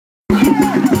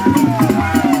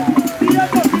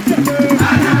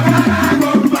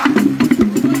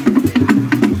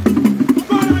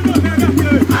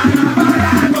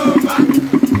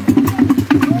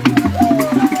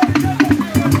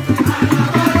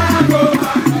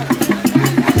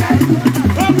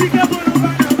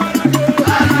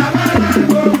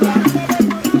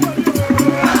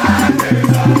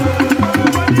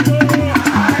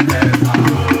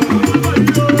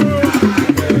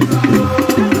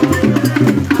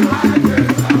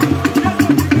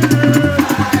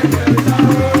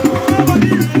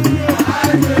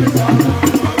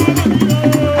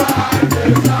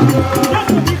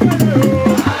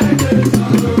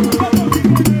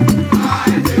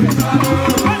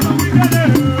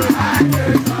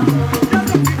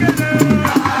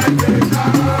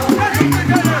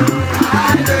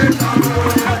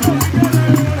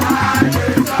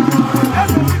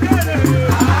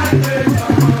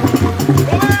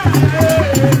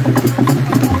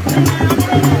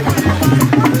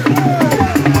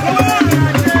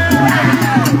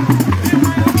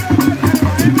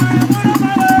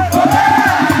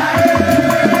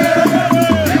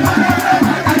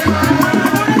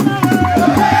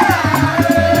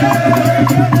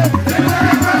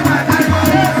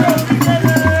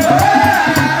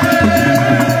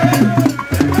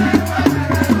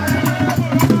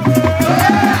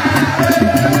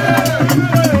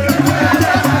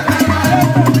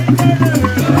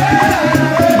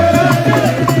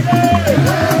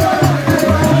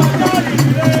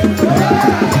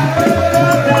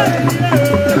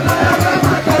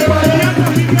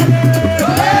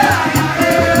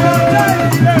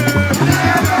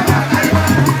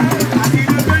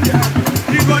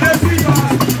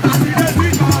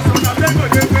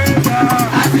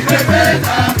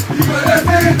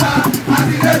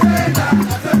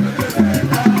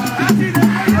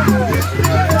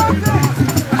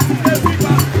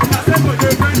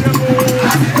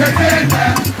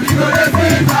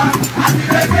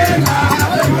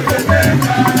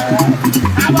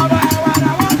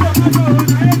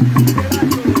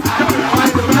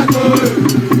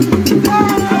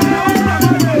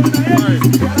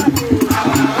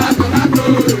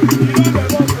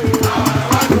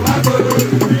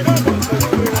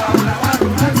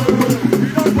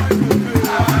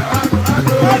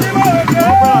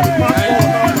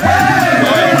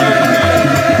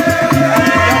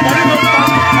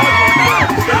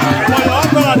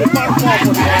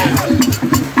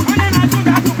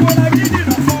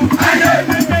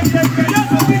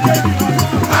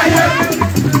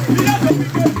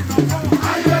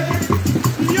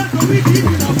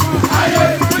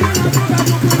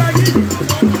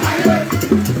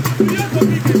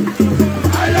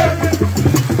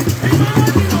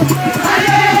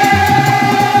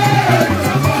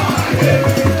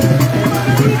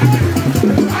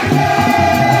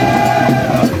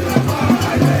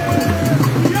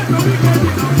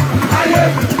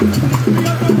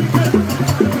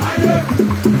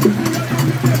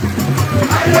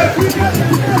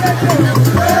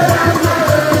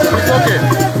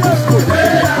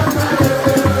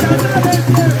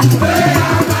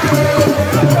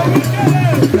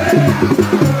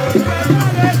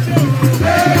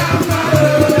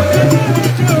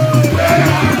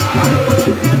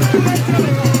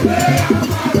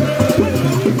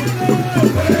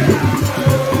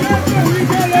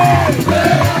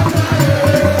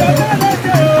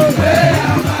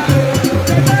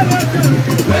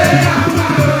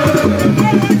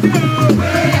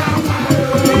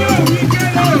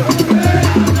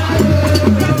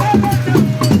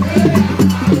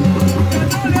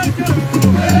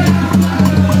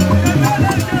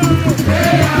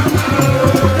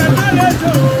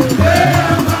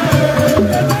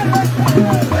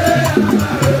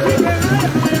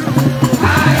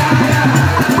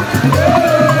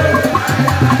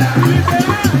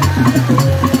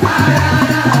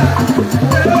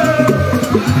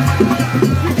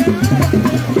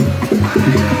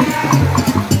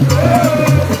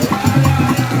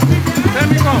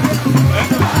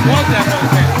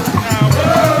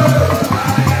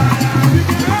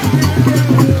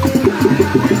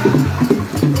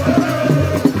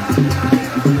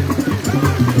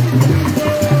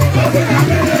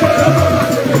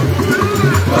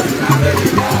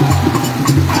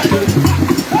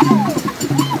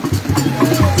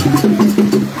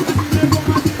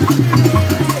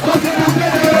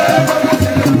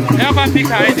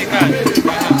Fica aí, cara.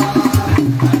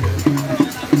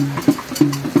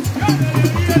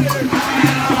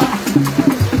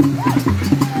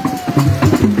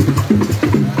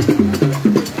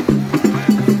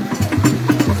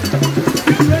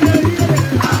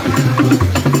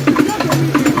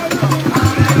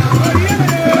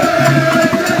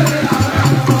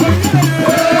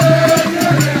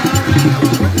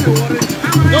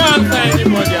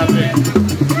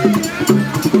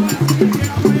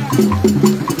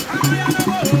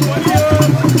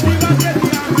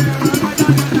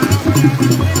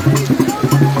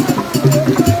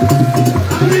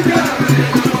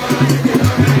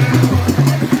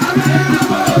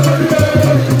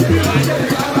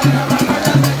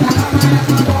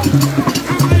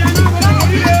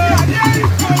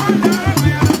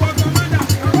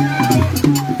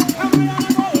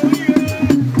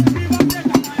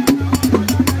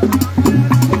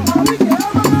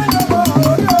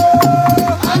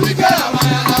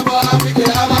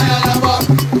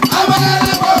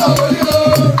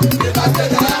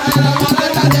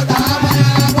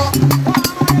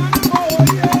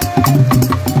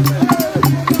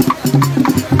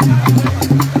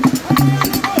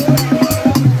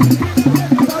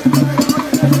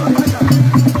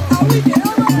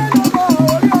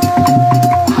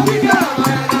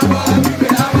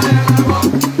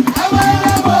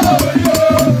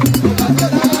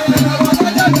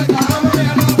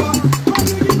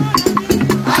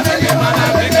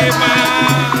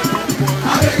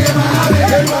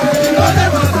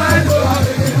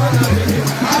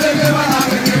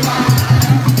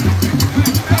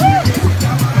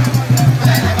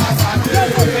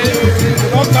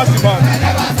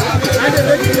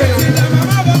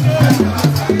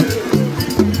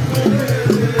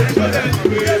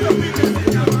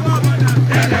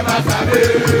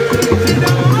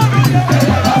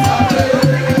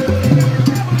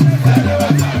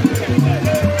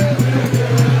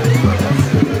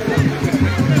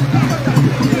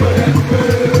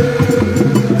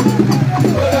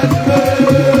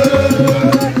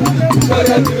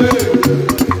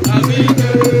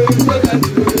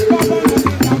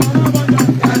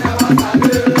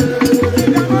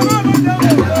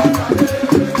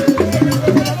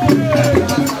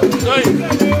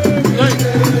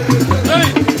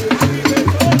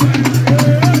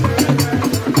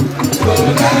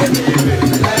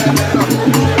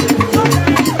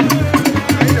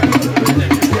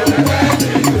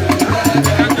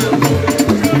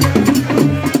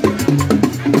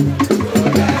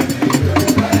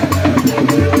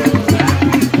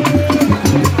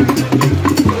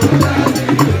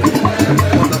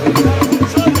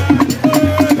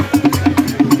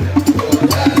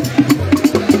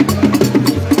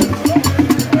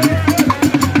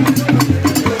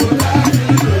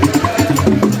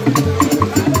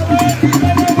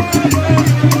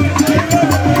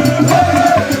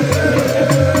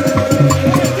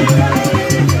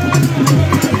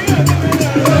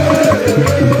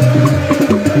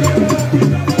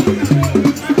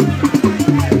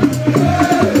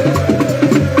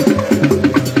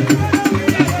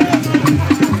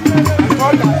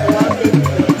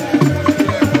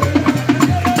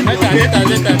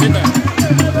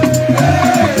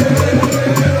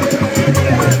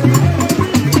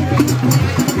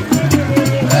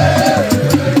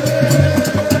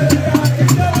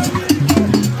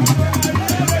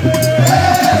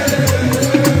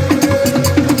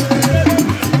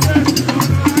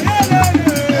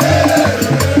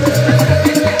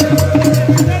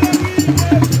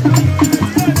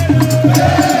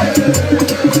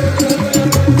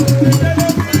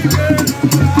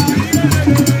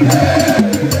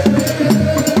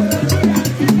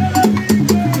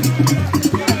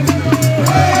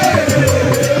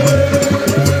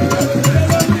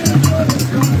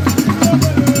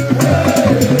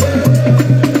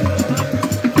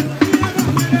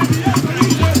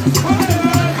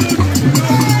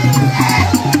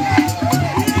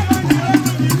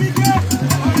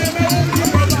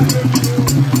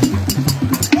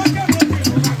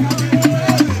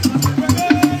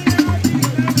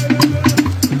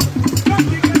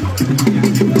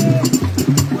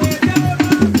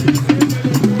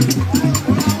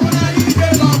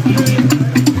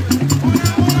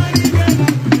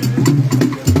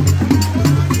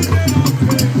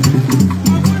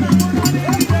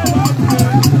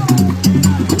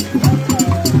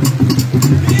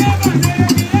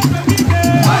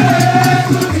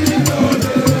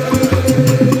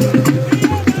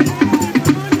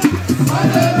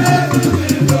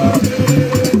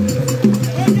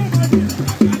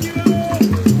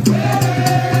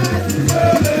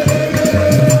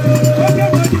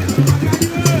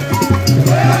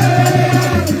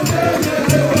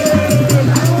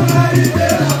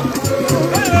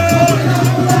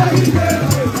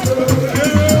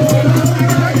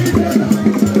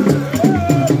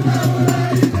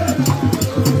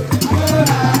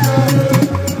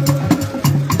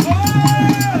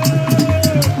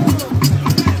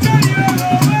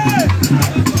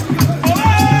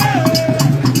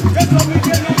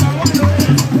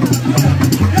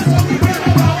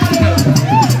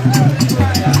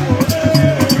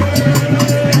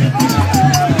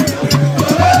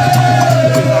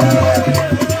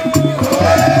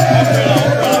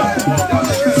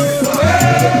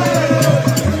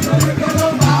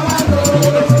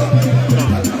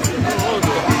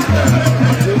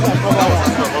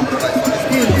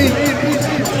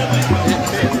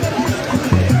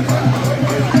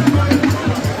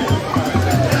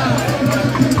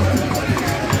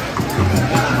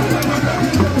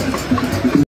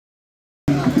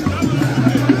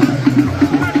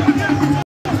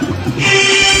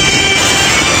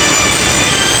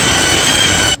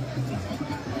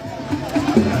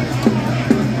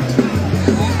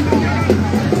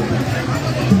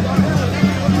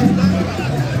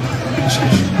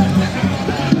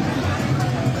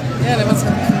 Ja, der was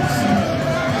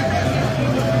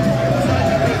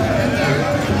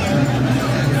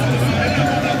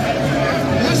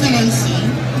Excellency,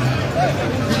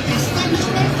 the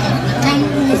establishment of the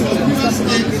campus of River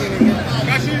State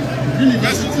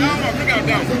University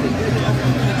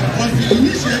was the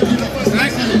initiative of His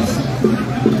Excellency,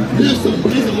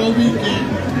 Wike,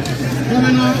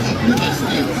 Governor of River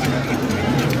State.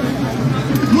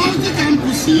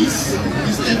 Multi-campuses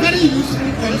is a very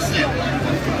useful concept,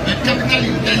 but capital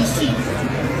intensive.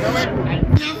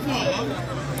 Therefore,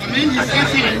 commend His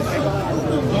Excellency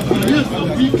of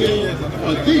Wike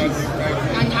for this,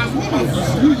 and as one of his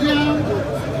usual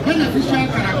beneficial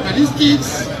characteristics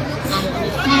and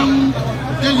profound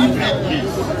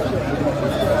deliberateness.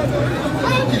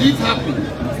 How did it happen?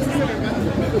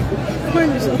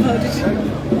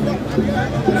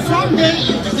 Someday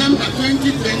in December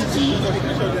 2020,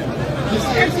 His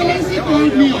Excellency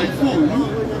called me on phone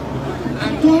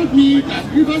and told me that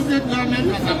River State government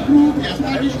has approved the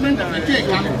establishment of a J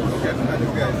campus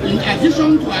in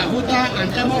addition to Ahuta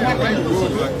and Emowa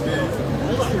campuses.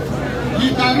 He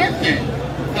directed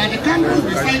that the campus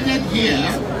be sited here,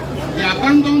 the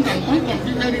abandoned and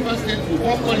uncompleted River State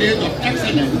Football College of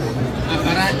Excellence,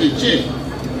 Apara Eche.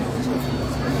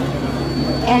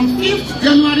 On 5th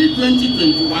January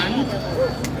 2021,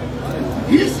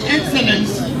 His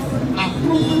Excellency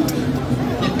approved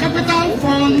the capital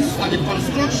funds for the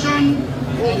construction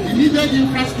of the needed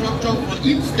infrastructure for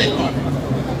each state.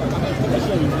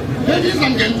 Ladies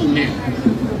and gentlemen,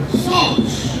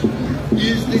 such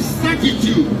is the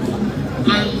certitude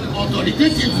and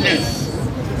authoritativeness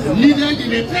needed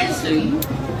in a person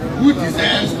who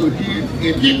desires to lead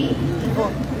a people.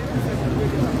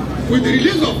 With the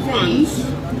release of funds,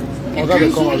 the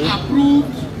council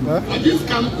approved for this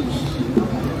campus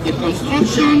the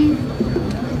construction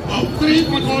of 3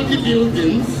 faculty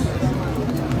buildings,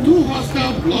 2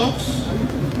 hostel blocks,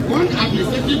 1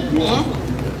 administrative block,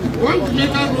 1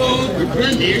 kilometer road with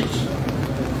drainage,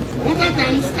 water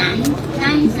tank stand,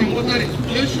 tanks and water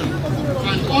recirculation,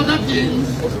 and other things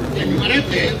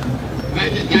enumerated by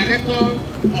the Director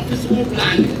of Physical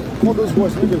Planning. Those are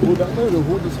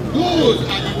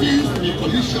the things to be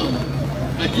commissioned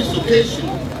at this occasion.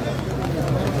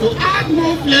 To add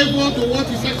more flavor to what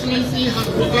His Excellency has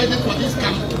provided for this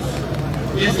campus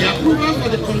is the approval for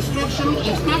the construction of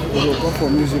staff quarters,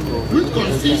 which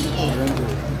consists of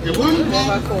a 1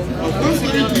 block of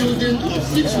 1-story building of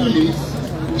 6 units,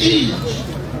 each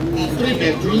of 3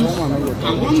 bedrooms,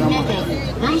 and 1 block of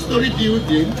 1-story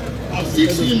building of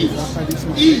 6 units,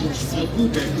 each of 2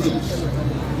 bedrooms.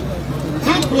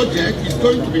 That project is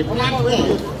going to be planned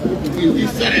off in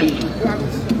this ceremony.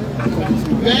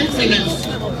 Your Excellency,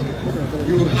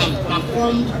 you have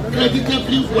performed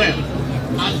creditably well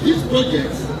as these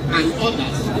projects and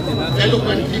others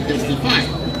eloquently testify.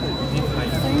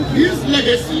 These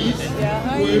legacies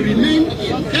will remain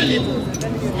indelible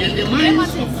in the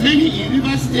minds of many in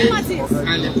River State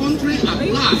and the country at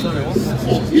large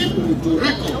for people to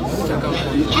reckon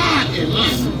that you are a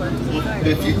man of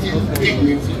befitting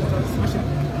dignity.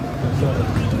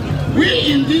 We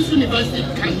in this university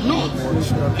cannot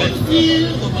but feel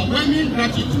overwhelming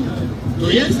gratitude to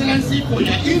Your Excellency for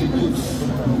your inputs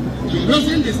in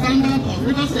raising the standard of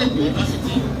River State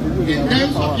University in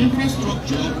terms of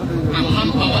infrastructure and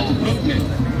manpower development.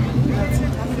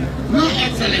 Your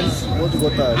Excellency,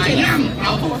 I am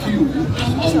proud of you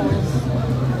as always.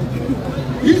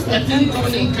 This 13th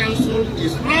Governing Council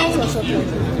is proud of you.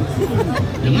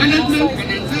 The management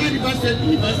and entire River State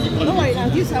University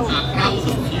community are proud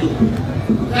of you.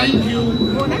 Thank you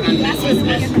and may God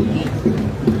bless you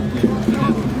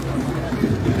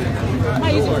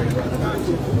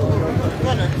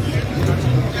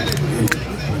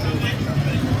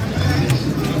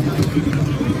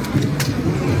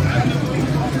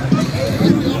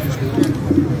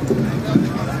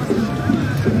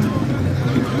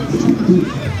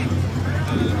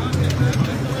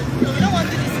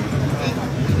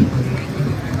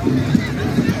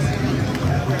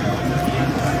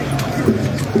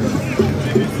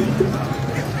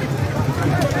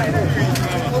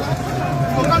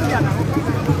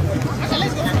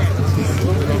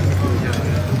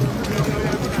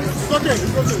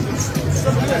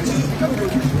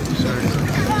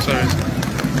Sorry.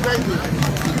 Thank you.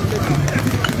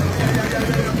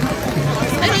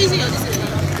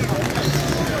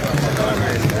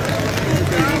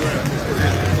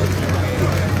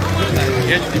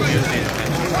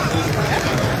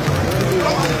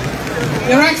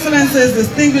 Your Excellencies,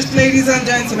 distinguished ladies and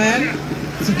gentlemen,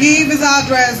 to give his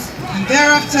address and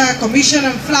thereafter commission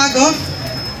and flag off,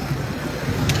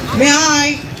 May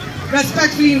I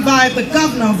respectfully invite the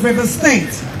Governor of Rivers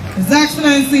State, His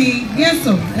Excellency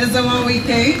Yeso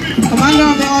Wike, Commander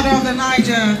of the Order of the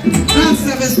Niger, Grand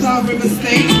Service Corps of Rivers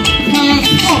State,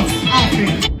 Sports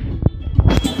Africa.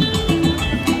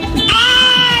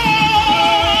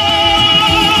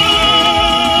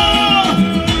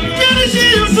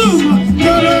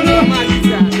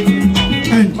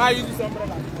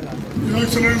 Your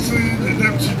Excellency, the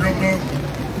Deputy Governor,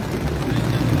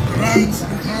 the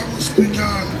Honorable Speaker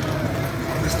of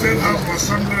the State House of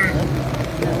Assembly,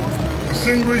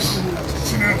 distinguished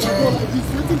Senator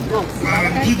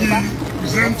Gigi,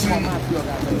 representing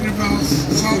Rivers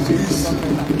Southeast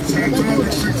Senatorial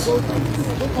District,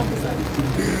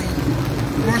 the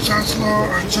Pro-Chancellor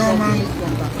and Chairman of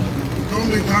the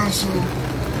Governing Council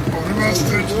of Rivers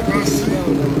State University,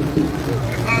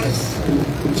 the Vice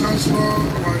Chancellor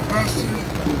of our university,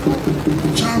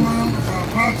 the Chairman of our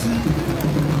party,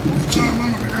 the Chairman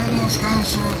of the Elders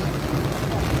Council,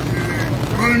 the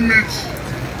running mate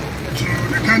to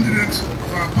the candidate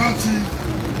of our party,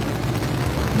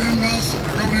 members of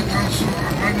the Governing Council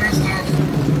and management staff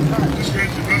of this great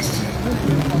university,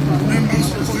 members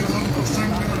of the State House of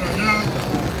Assembly that are here,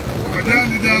 our dear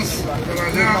leaders that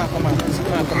are here,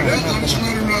 our dear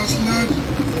traditional rulers led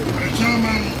by the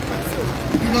Chairman of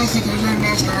the Rivers State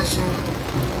Rulers Council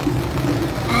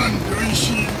and the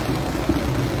Oishi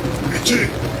Eche,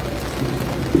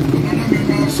 and other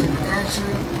members of the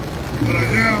council that are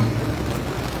here,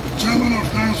 the Chairman of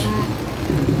Council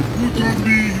who told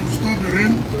me he would stop the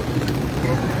rain,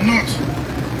 but would not.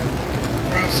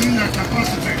 We have seen your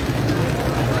capacity.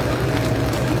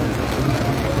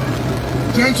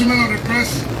 Gentlemen of the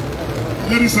press,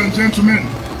 ladies and gentlemen,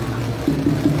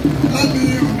 let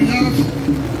me, on behalf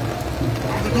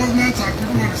of the government and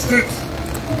people of the state,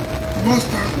 most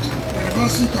thank the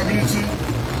university community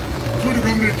through the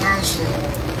Governing Council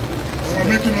for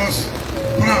making us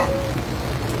proud.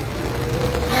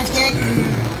 After the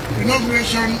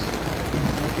inauguration,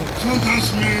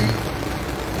 sometimes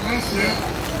last year,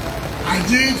 I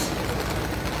did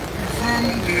inform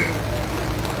the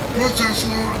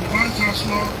Pro-Chancellor and the Vice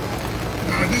Chancellor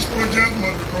that this project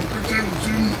must be completed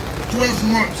within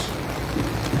 12 months.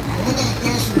 I want to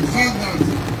attest to the fact that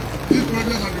this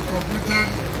project has been completed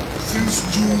since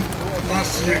June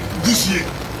this year.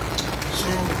 So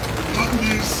that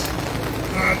means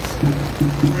that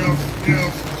we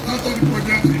have started the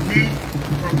project in May,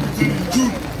 completed in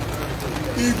June.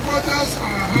 If projects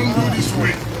are handled this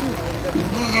way, we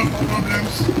will not have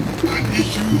problems and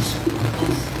issues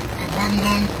of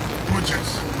abandoned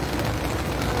projects.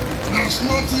 There's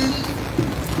nothing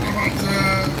about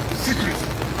secret.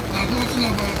 There's nothing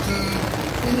about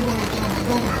anybody talking about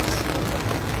governance.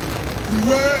 The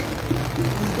way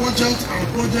we budget our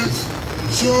projects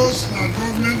shows that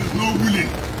government is not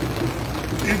willing.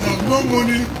 If there's no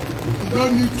money, we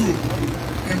don't need to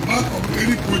embark on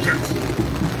any project.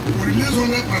 We release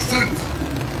 100%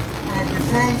 of the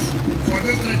funds for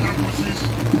these three campuses,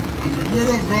 and the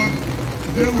glory of God,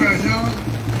 today we are here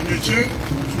in the chain,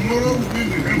 tomorrow we'll be in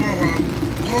the Emma,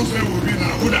 Thursday we'll be in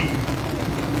Ahuda.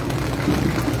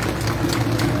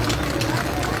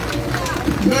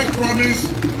 Make promise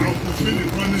and fulfill the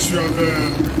promise you have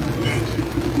made.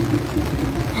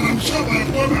 And I'm sure by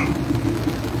October,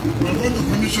 we're going to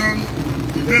commission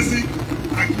the basic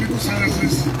and clinical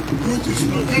sciences, which is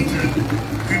located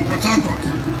in Port Harcourt,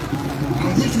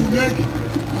 and which will make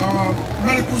our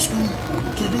medical school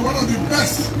to be one of the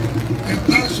best in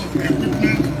terms of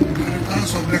equipment and in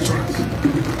terms of lecturers.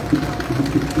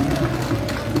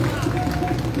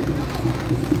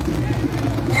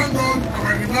 Thank God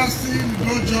our university did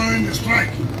not join the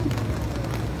strike.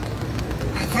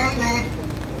 I thank God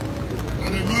that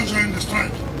they did not join the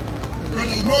strike, because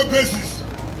there's no basis.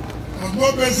 There's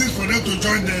no basis for them to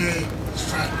join the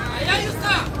strike.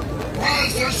 Why I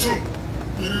say so?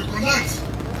 You recollect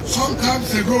some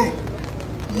times ago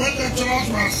when lecturers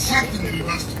were sacked in the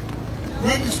university,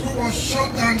 when the school was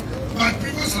shut down by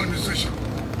previous administration,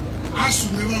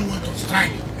 ASU never went on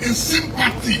strike in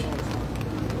sympathy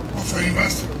of a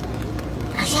university.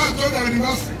 And so I told the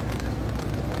university,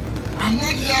 I'm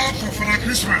not here for Father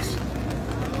Christmas.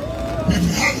 If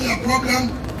you have your problem,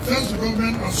 face the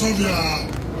government and solve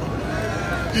your.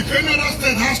 If any other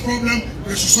state has problem,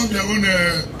 they should solve their own.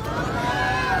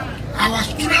 Our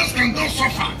students cannot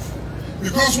suffer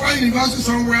because one university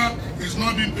somewhere is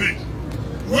not being paid.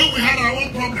 When we had our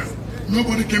own problem,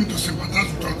 nobody came to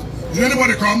sympathize with us. Did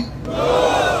anybody come?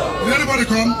 No. Did anybody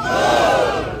come?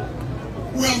 No.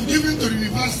 We have given to the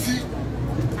university.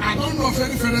 I don't know of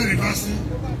any federal university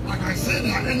I can say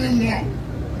there are any more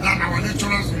than our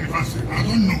lecturers in the university. I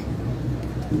don't know.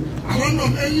 I don't know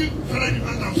any federal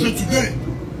university I've said today,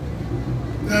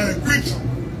 they equipped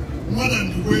more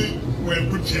than the way we're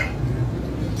put here.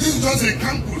 This is just a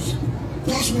campus,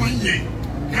 just 1 year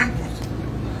campus.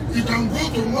 You can go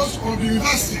to most of the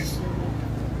universities.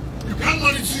 You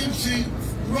cannot see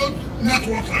road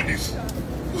network like this.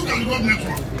 Look at the road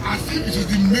network as if it is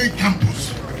the main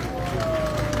campus.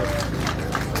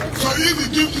 So if you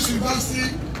give this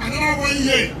university another 1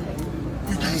 year,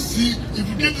 you can see, if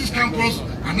you give this campus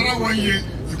another 1 year,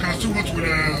 you can see what will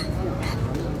happen.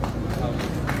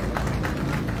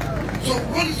 So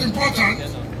what is important,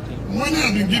 money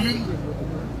has been given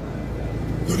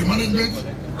to the management,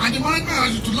 and the management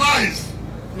has utilized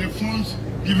the funds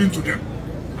given to them.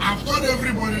 I've told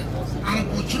everybody, an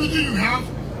opportunity you have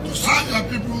to serve your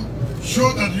people,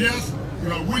 show that yes,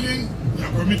 you are willing, you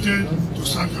are committed to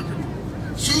serve your people.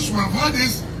 Since we have had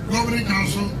this governing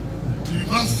council, the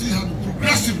university has been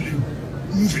progressively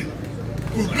moving,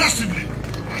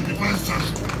 and the vice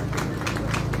chancellor.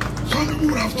 Some people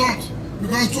would have thought,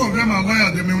 because two of them are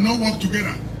lawyers, they may not work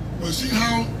together. But see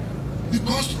how,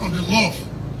 because of the love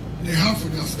they have for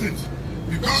their state,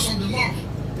 because of the love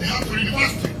they have for the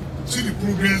university, see the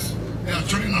progress they are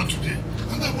turning out today.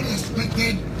 And that's what I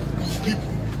expected of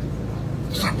people.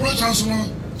 Mr. Pro Chancellor,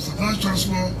 Mr. Vice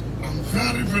Chancellor, I'm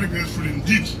very, very grateful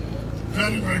indeed.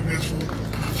 Very, very grateful.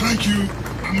 And thank you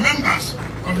and members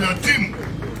of your team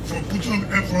for putting on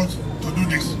effort to do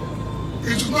this.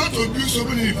 It is not to build so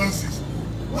many universities.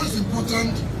 What's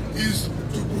important is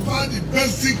to provide the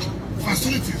basic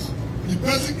facilities, the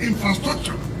basic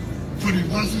infrastructure for the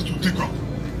universities to take up.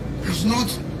 It's not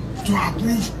to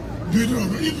approve building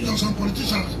of it. If there are some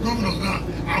politicians, governors now,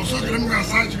 I was talking about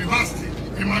aside university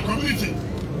in my community.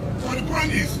 But the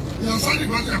point is, the aside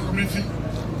university in your community,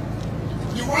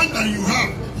 the one that you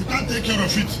have, you can't take care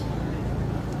of it.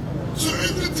 So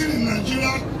everything in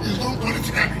Nigeria is done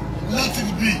politically. Let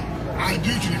it be. I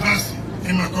build university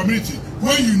in my community.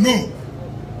 When you know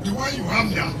the one you have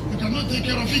there, you cannot take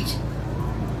care of it.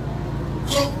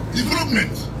 So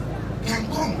development can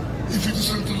come if it is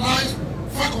centralized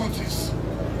faculties.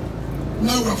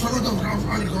 Now we are faculty of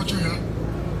agriculture here.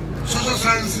 Social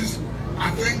sciences,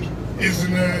 I think, is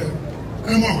in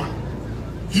Emoha.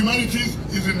 Humanities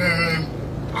is in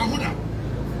Ahuda.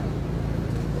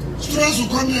 Students will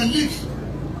come here and live.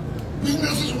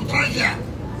 Businesses will thrive here.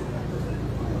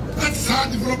 That's how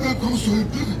development comes to it.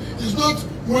 It's not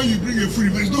when you bring a free,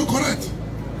 but it's not correct.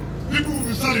 People will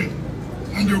be selling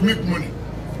and they will make money.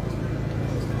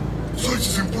 So it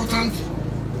is important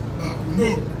that we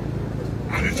know.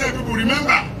 And I tell people,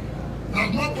 remember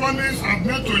that no promise I've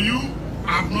made to you,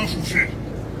 I have not fulfilled.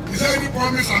 Is there any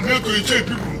promise I've made to you,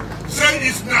 people? Say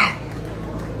it now.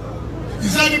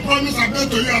 Is there any promise I've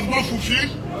made to you I have not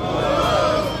fulfilled?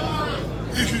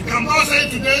 If you cannot say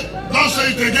it today, don't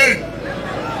say it again.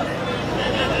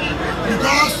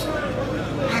 Because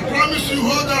I promise you,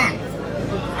 hold on.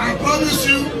 I promise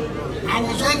you, I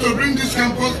was going to bring this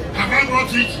campus. Have I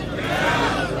brought it?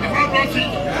 Have I brought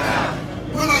it?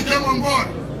 When I came on board,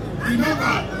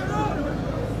 remember,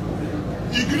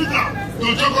 the greeter, the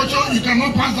Chokocho, you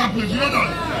cannot pass that place. You know that?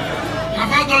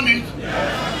 Have I done it?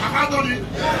 Have I done it?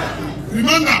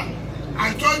 Remember,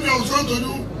 I told you I was going to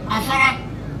do Afara.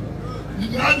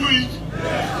 Did I do it?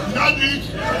 Did I do it?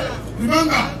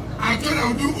 Remember, I told you I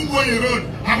would do Umboye Road.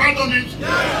 Have I done it?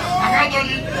 Have I done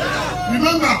it?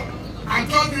 Remember, I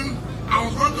told you I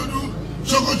was going to do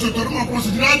Chokocho Toruma Cross.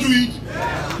 Did I do it?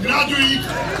 Did I do it?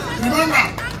 Remember,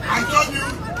 I told you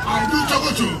I would do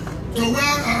Chokocho to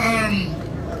where,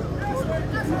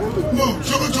 no,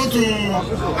 Chokocho to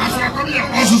Aswakamia,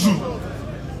 Osusu.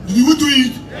 Did you do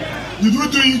it? Did you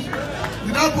do it?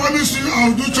 Did I promise you I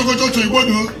will do Chokocho to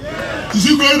Ibodo? Is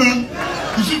it going on?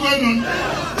 Is it going on?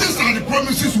 These are the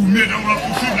promises we made and we have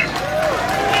fulfilled them.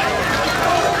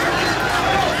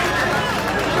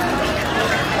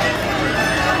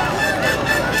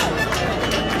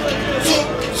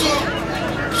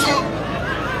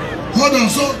 Hold on,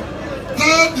 so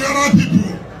tell the other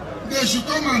people they should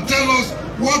come and tell us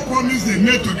what promise they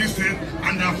made to this state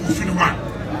and they have fulfilled one.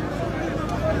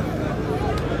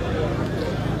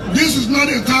 This is not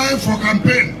a time for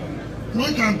campaign.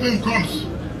 When campaign comes,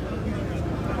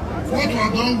 what we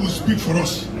have done will speak for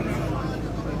us.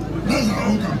 That's our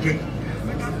own campaign.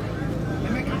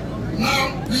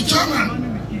 Now, the chairman,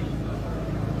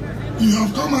 you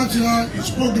have come out here, you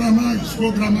spoke grammar.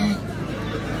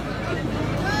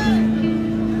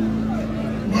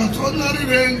 But ordinary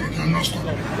rain, you cannot stop.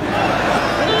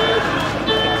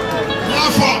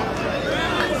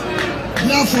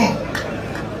 Therefore,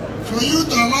 for you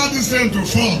to allow this rain to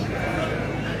fall,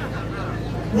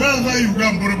 wherever you go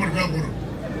and borrow.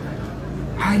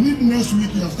 I need next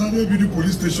week you have started with the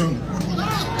police station.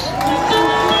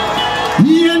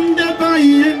 Yendeba,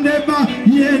 yendeba,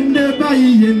 yendeba,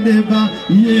 yendeba,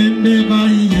 yendeba,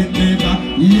 yendeba,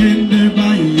 yendeba,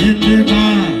 yendeba.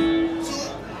 So,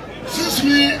 since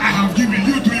me, I have given,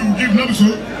 you two, you will give, not so.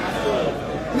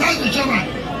 Where's the chairman?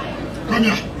 Come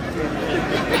here.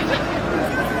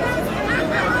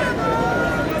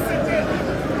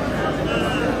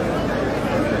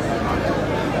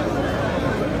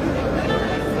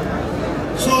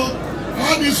 So,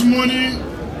 all this money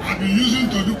I've been using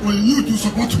to do for you to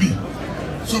support me.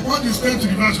 Support the state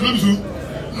reverse, not so.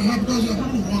 Because you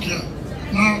people work here.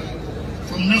 Now,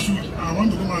 from next week, I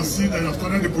want to come and see that you have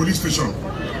started the police station.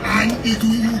 And it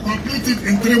will, you complete it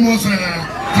in 3 months'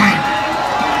 time.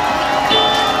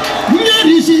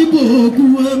 Chief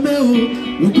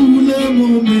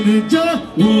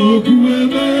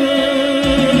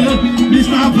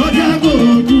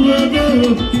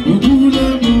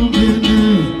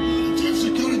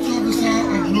security officer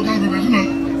of the local government, you know,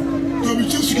 to be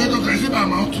chief security officer, is it by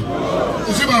mouth?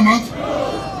 Is it by mouth?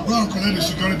 Go and collect the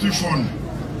security fund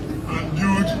and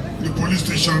build the police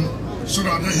station so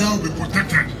that the here will be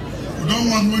protected. We don't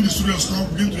want when the students come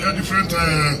begin to hear different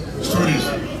stories.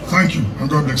 Thank you, and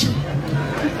God bless you.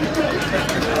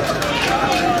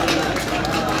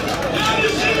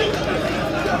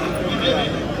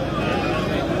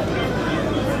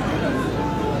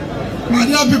 My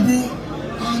dear people,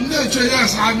 nature,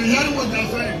 yes, I've been hearing what they're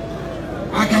saying.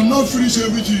 I cannot finish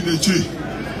everything in the chain.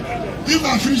 If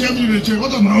I finish everything in the chain,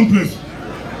 what of my own place?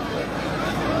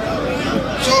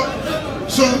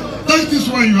 So that is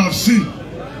why you have seen.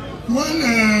 When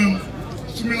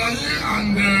Similaye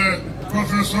and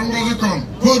Professor Ngozi come,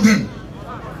 hold them.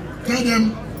 Tell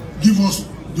them, give us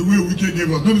the way Wike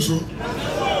gave us. Don't so?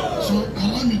 So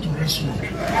allow me to rest more.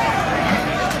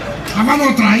 Have I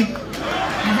not tried?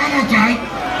 Have I not tried?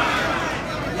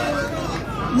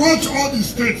 Watch all the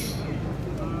states.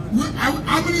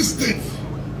 How many states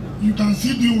you can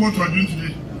see doing what we are doing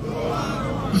today?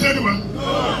 Is there anyone?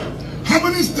 How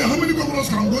many states, how many governors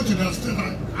can go to their state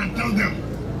and tell them,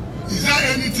 is there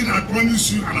anything I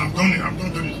promise you and I've done it, I've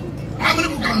not done it? How many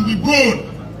people can be bold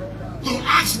to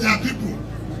ask their people,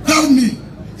 tell me,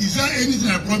 is there anything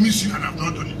I promise you and I've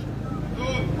not done it?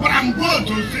 But I'm bold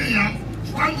to say here,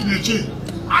 stand in the chair,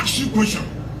 ask you a question.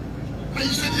 And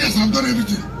you said, yes, I've done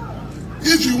everything.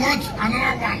 If you want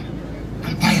another one,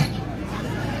 I'm tired.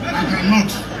 I cannot.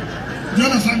 Do you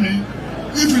understand me?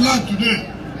 If you like today,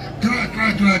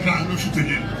 cry, no shit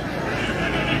again.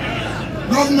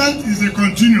 Government is a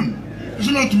continuum. Is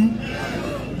it not true?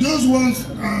 Those ones,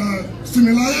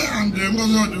 Similaye and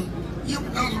Ngozi,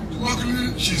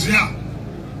 luckily she's here.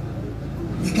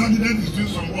 The candidate is doing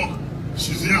some work.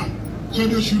 She's here. So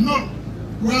they should know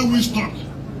where we start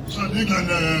so they can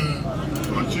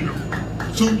continue.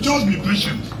 So just be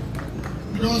patient.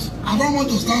 Because I don't want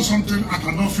to start something I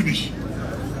cannot finish.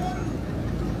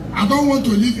 I don't want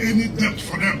to leave any debt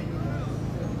for them.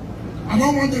 I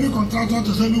don't want any contractor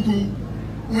to say, look,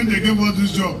 when they gave us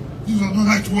this job, this was not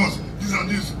how it was, this and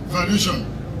this variation.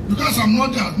 Because I'm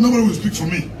not there, nobody will speak for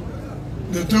me.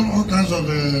 They tell all kinds of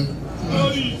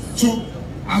so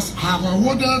as I have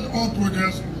awarded all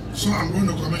projects, so I'm going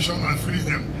to commission and finish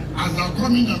them. As they're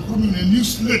coming a new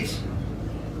slate.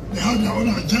 They have their own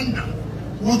agenda,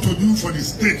 what to do for the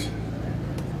state.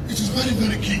 It is very,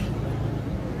 very key.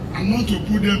 And not to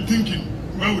put them thinking,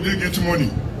 where would they get money?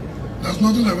 There's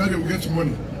nothing like where they will get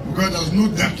money, because there's no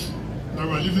debt that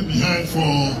we're leaving behind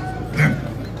for them.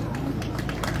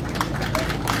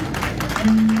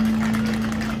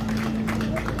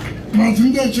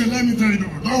 Martin, let me tell you,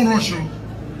 don't rush you.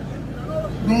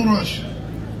 Don't rush.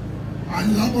 At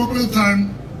the appropriate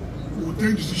time, we'll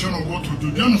take decision on what to do.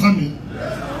 Do you understand me?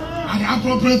 At the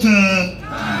appropriate time,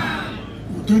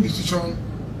 we'll take decision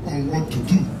on what to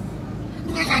do.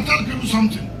 Because I tell people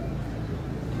something.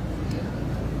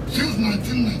 Since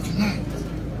 1999,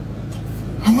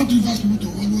 I want to ask people to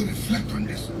always reflect on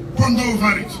this, ponder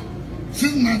over it.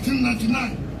 Since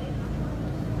 1999,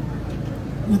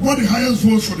 we got the highest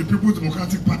votes for the People's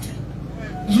Democratic Party.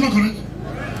 Is it not correct?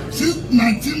 Since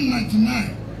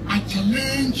 1999, I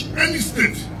challenge any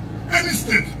state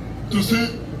to say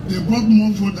they brought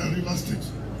more votes than River State.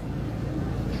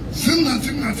 Since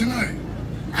 1999,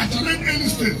 I challenge any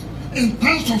state in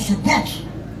terms of support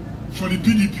for the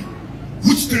PDP.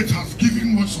 Which state has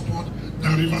given more support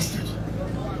than River State?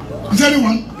 Is there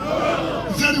anyone?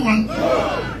 Is there anyone?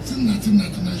 Since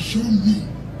 1999, show me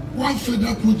one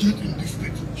federal project in this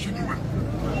state. Show me one.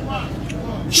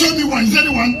 Show me one. Is there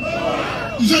anyone?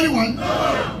 Is there anyone?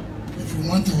 If you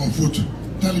want our vote,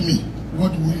 tell me,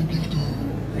 what will you give to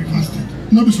River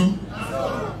State? Not so.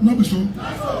 No be so.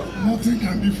 Nothing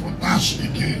can be for dash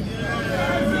again.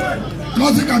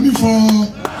 Nothing can be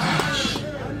for dash.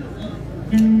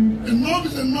 Enough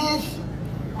is enough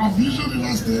of using real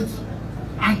estate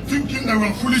and thinking that we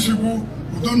are foolish people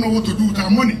who don't know what to do with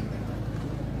our money.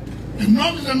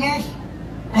 Enough is enough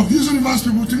of these reverse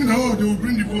people thinking that, oh, they will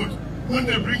bring the vote. When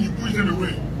they bring, you push them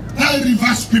away. Tell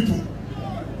reverse people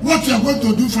what you are going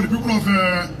to do for the people of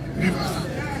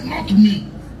Rivers. Not me.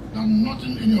 There's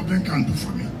nothing any of them can do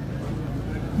for me.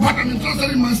 But I'm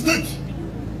interested in my state.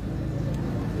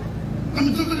 I'm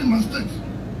interested in my state.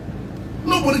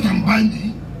 Nobody can buy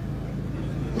me.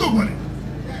 Nobody.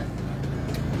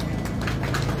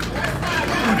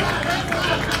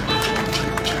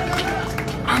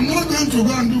 I'm not going to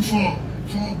go and do for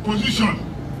position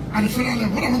at the federal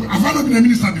level. Have I not been a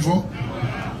minister before?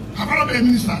 Have I not been a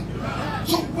minister?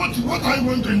 So what are you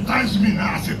going to entice me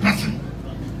now as a person?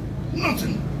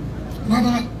 Nothing.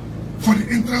 Rather, for the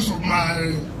interest of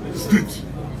my state.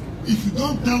 If you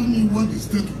don't tell me what the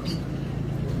state will give,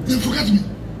 then forget me.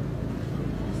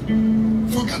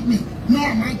 Forget me. No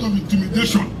amount of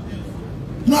intimidation.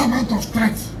 No amount of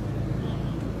threat.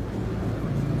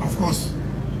 Of course.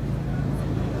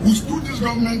 We stood this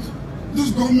government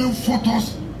fought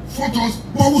us,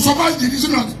 but we survived it, is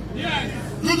it not? Yes.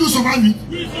 You do survive it?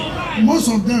 We survived. Most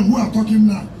of them who are talking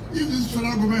now, if this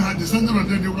federal government had descended on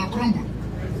them, they would have crumbled.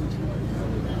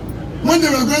 When they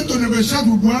were going to negotiate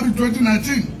with Buhari in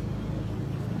 2019,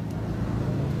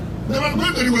 they were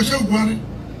going to negotiate with Buhari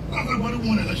after Buhari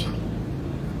won election.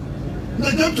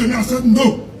 They came to me and said,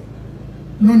 no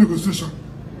negotiation.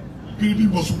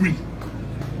 PDP must win.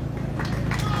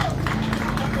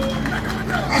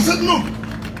 I said no.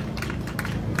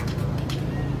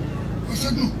 I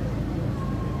said no.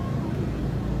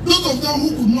 Those of them who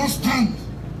could not stand,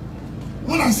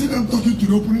 when I see them talking to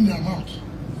the opening their mouth,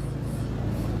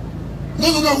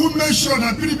 those of them who made sure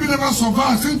that PDP never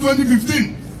survived since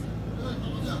 2015,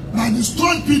 that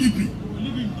destroyed PDP,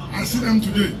 I see them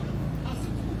today.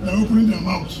 They're opening their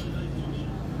mouth.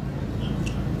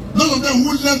 Those of them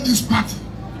who left this party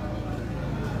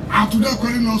are today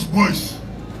calling us boys.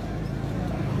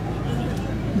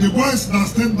 The boys that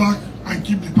stayed back and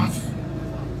keep the party.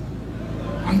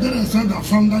 And then I said that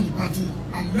founded the party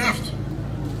and left.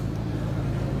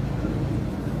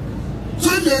 So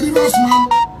if you're a Rivers man,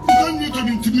 you don't need to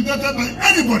be intimidated by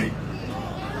anybody.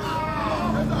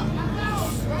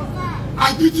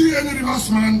 I pity any Rivers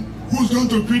man who's going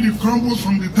to pick the crumbles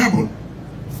from the table.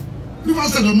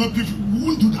 Rivers said, no, people, we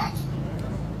won't do that.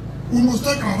 We must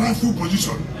take our rightful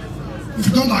position. If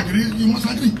you don't agree, you must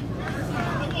agree.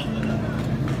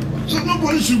 So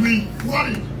nobody should be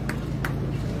worried.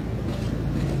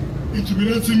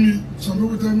 Intimidating me. Some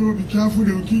people tell me, oh, be careful,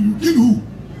 they will kill you. Kill who?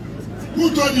 Who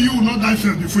told you will not die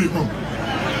first before you come?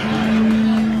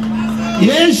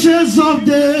 Ancients of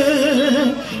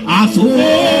days, as old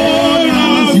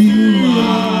as you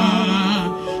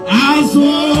are, as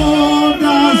old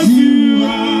as you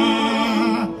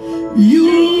are,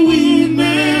 you will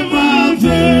never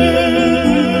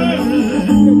fail.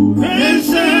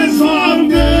 Ancients of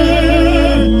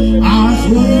days, as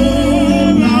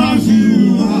old as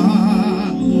you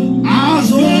are,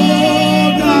 as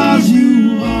old as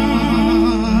you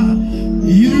are,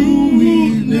 you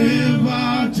will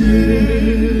never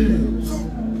change. So,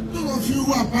 those of you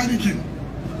who are panicking,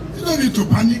 you don't need to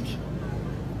panic.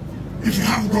 If you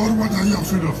have God, what are you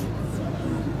afraid of?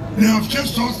 They have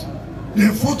chased us, they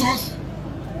have fought us,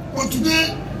 but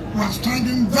today we are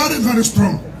standing very, very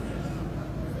strong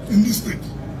in this state.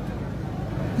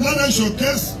 Let them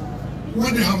showcase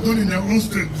what they have done in their own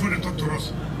state before they talk to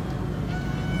us.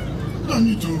 You don't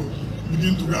need to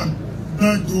begin to go and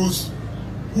beg those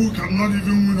who cannot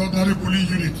even win ordinary polling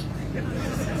unit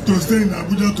to stay in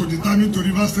Abuja to determine to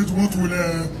Rivers State what will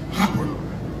happen.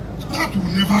 That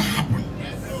will never happen.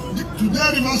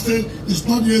 Today Rivers State is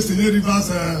not yesterday Rivers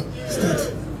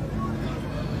State.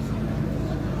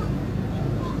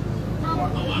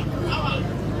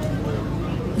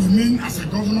 You mean as a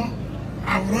governor,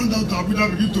 I will run down to Abuja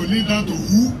begin to kneel down to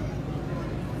who?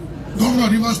 Governor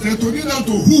of Rivers State to kneel down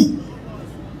to who?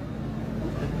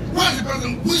 Where is the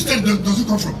president? Which state does it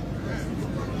come from?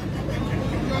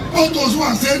 All those who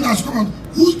are saying that should come out,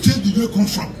 whose state did they come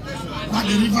from? That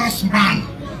the Rivers man,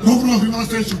 governor of Rivers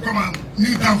State should come and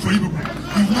kneel down for you people.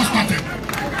 You've not started.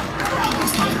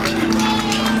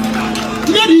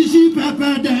 Narishi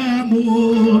Papa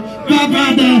Damo,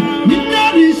 Papa Damo,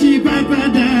 Narishi Papa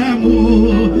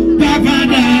Damo, Papa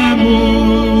Damo.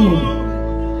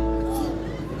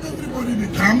 Everybody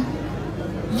they come,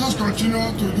 let's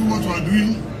continue to do what we are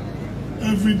doing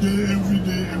every day.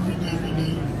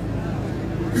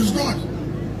 It's God.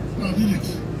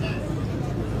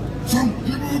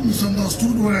 People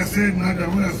misunderstood what I said now.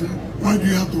 When I said, why do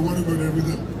you have to worry about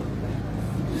everything?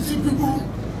 You see, people,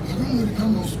 I don't know the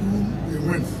kind of school they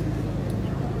went.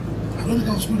 I don't know the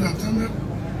kind of school they attended,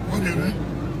 what they read.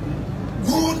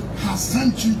 God has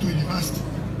sent you to university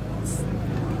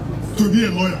to be a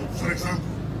lawyer, for example.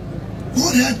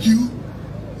 God helped you,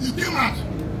 you came out.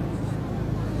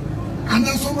 And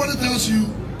then somebody tells you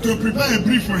to prepare a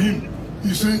brief for him.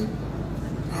 You say,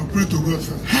 I'll pray to God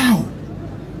first. How?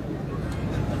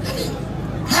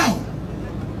 How?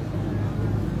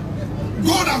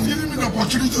 God has given me the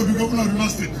opportunity to be governor of River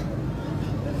State.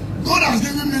 God has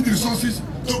given me the resources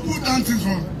to put down things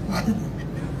for my people.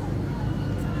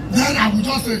 Then I will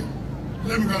just say,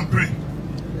 let me go and pray.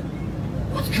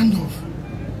 What kind of?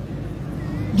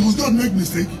 Does God make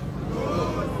mistake?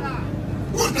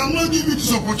 God cannot give you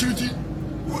this opportunity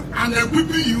and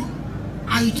equipping you,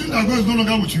 and you think that God is no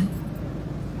longer with you.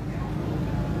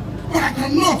 But I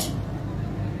cannot.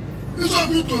 Instead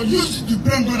of you to use the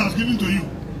brain God has given to you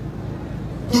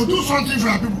to do something for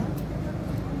our people,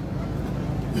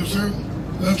 you say,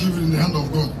 let's leave it in the hand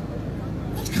of God.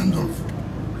 What kind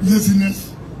of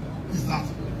laziness is that?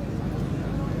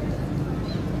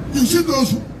 You see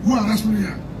those who are wrestling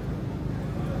here.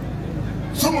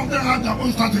 Some of them have their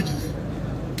own strategies.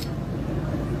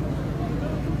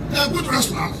 They are good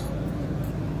wrestlers.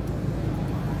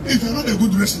 If you're not a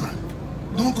good wrestler,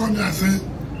 don't come here and say,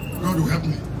 God will help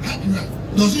me. Help you.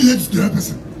 Does he hate the other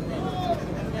person?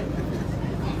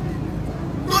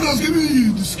 God has given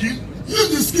you the skill. Use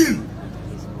the skill.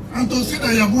 And to see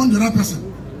that you have won the right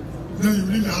person. Then you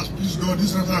really ask, please God,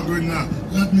 this is what I'm doing now.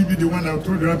 Let me be the one that will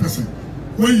throw the right person.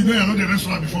 When you know you're not a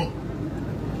wrestler before,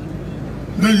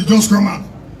 then you just come out,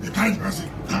 you carry the person.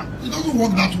 It doesn't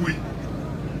work that way.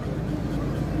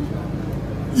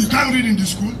 You can't read in the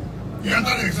school, you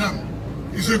enter the exam.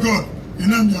 You say, God, you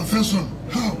name your first son.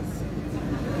 How?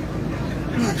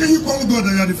 How can you call God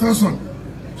that you are the first son?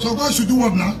 So God should do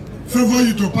what now? Favor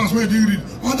you to pass where you didn't read.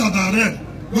 All that are read,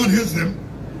 God hates them.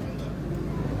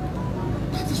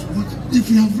 That is what, if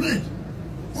you have read,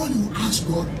 all you ask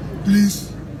God,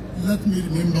 please let me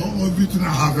remember everything I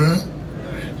have read.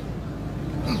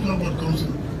 That's where God comes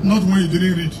in. Not when you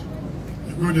didn't read.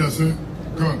 You go there and say,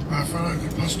 God, my father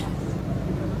is a pastor.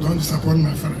 Don't disappoint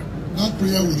my father. That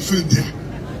prayer will fail there.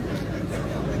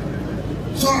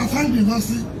 So I thank the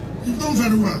university. You've done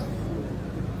very well.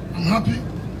 I'm happy.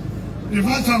 The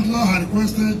Vice Chancellor had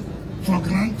requested for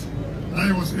grant. That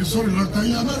he was so reluctant.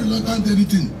 You are not reluctant to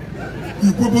anything.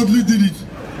 You purposely did it.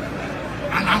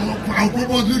 And I will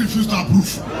purposely refuse to approve.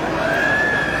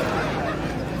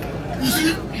 You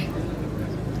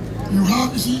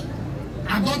see,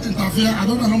 I don't interfere. I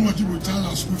don't know how much you will charge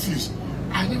as school fees.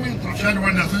 I never interfere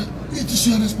when I say, it is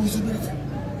your responsibility.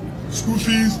 School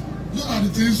fees, those are the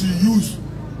things you use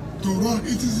to run.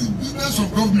 It is the business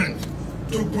of government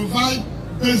to provide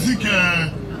basic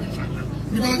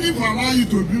because if we allow you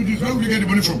to build this, where will we get the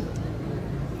money from?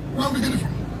 Where will we get it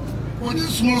from? For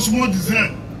this small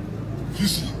design, you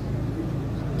see,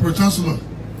 Pro Chancellor,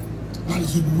 that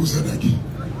is what people said again.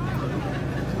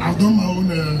 I've done my own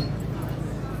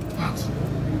part.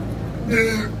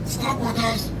 The staff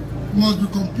quarters must be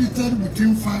completed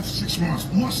within 5-6 months.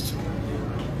 Must.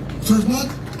 So it's not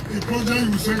a project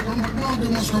you will say, come back. No, they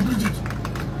must complete it.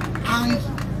 And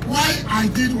why I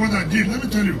did what I did, let me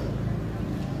tell you.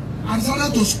 I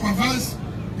decided to supervise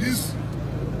this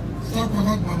staff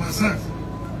quarters by myself.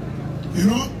 You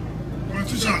know,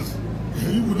 politicians,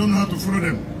 people don't know how to follow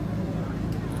them.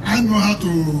 I know how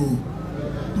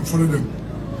to follow them.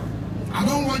 I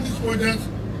don't want this project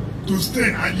to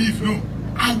stay and leave, no.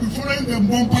 I'll be following them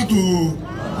bumper to...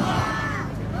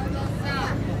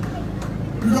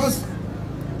 Because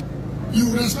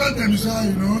you respect them, you say,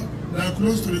 you know, they are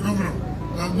close to the governor.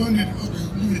 They have no need, okay,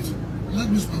 leave it. Let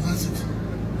me supervise it.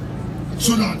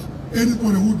 So that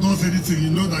anybody who does anything, you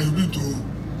know that you'll be to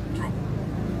trouble.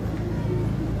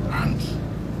 And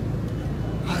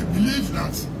I believe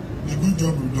that the good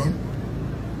job we've done.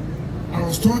 I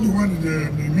was told the one in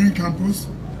the main campus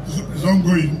is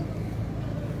ongoing.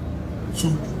 So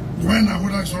when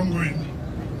Ahoda is ongoing,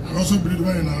 I also believe the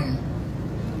one in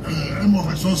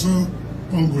MOF is also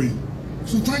ongoing.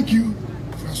 So thank you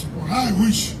for your support. I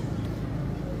wish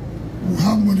we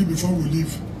have money before we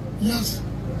leave. Yes,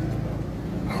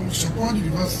 I will support the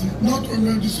university, not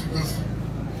only this university,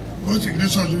 but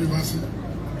Iglesia University,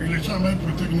 Iglesia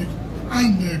Polytechnic,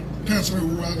 and the Keswe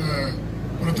who are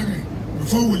Polytechnic.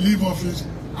 Before we leave office,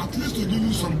 at least to give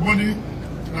you some money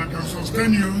that can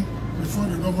sustain you before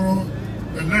the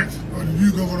governor-elect or the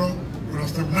new governor will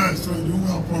stabilize, so you won't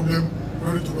have problem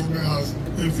running to government house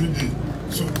every day.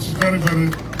 So it's very, very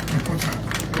important.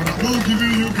 But I'm not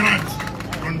giving you grant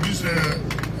on this to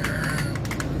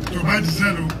buy the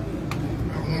zero.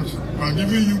 I'm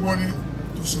giving you money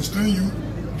to sustain you,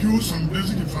 build some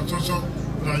basic infrastructure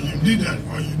that you needed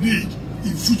or you need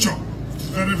in future. It's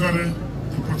very, very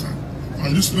important.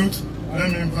 On this note,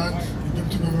 let me invite the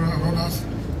Deputy Governor and others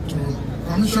to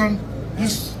commission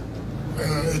this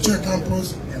HA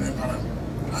campus in Ebara,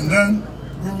 and then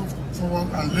go forward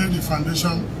and lay the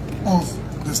foundation of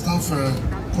the staff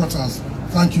quarters.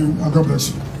 Thank you and God bless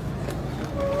you.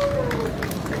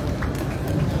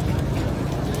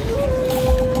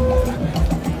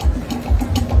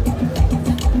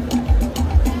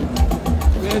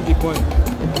 Where's the point?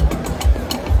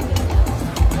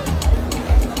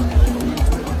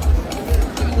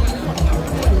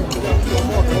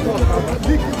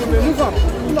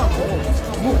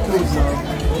 Move close now.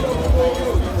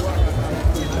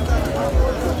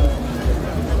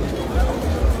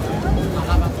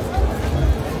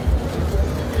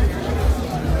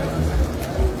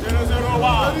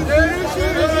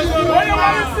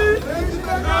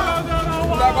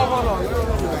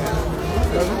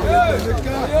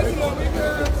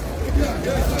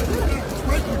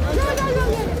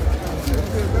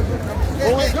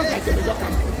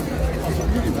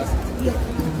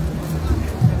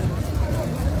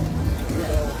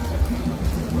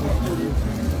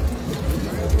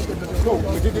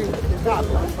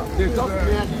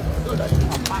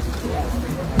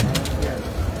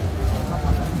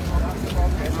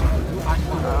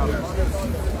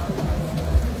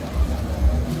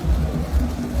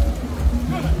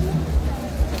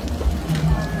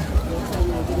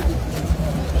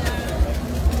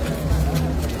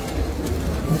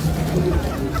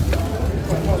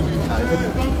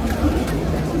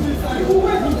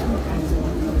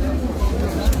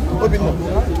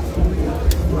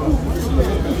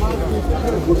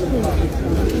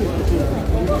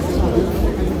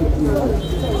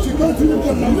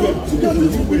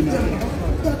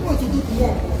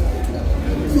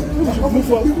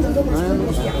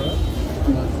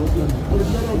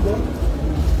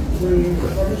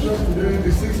 The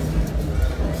 6th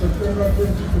of September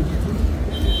 2022,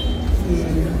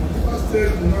 the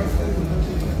State University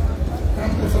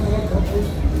Campus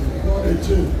for a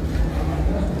change.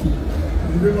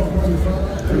 In the name of God the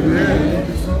Father, in the name of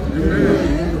the Son, in the name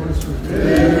of the Holy Spirit.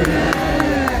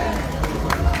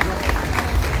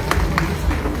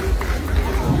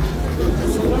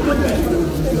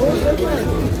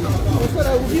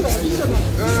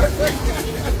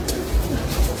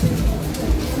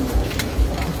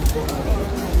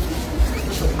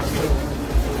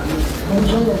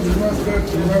 Function of the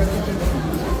University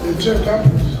in Czech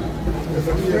campus is a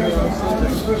prayer and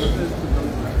administration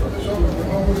of the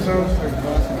humble self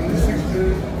and the 6th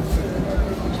day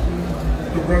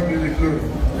to God be the glory.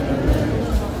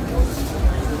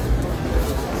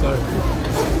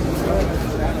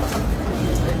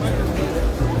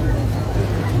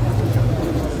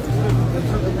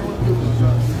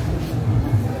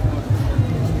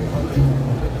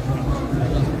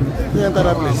 Enter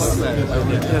that place.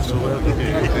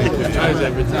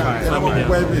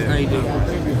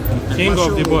 King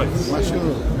of the boys.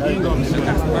 King of the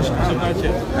boys.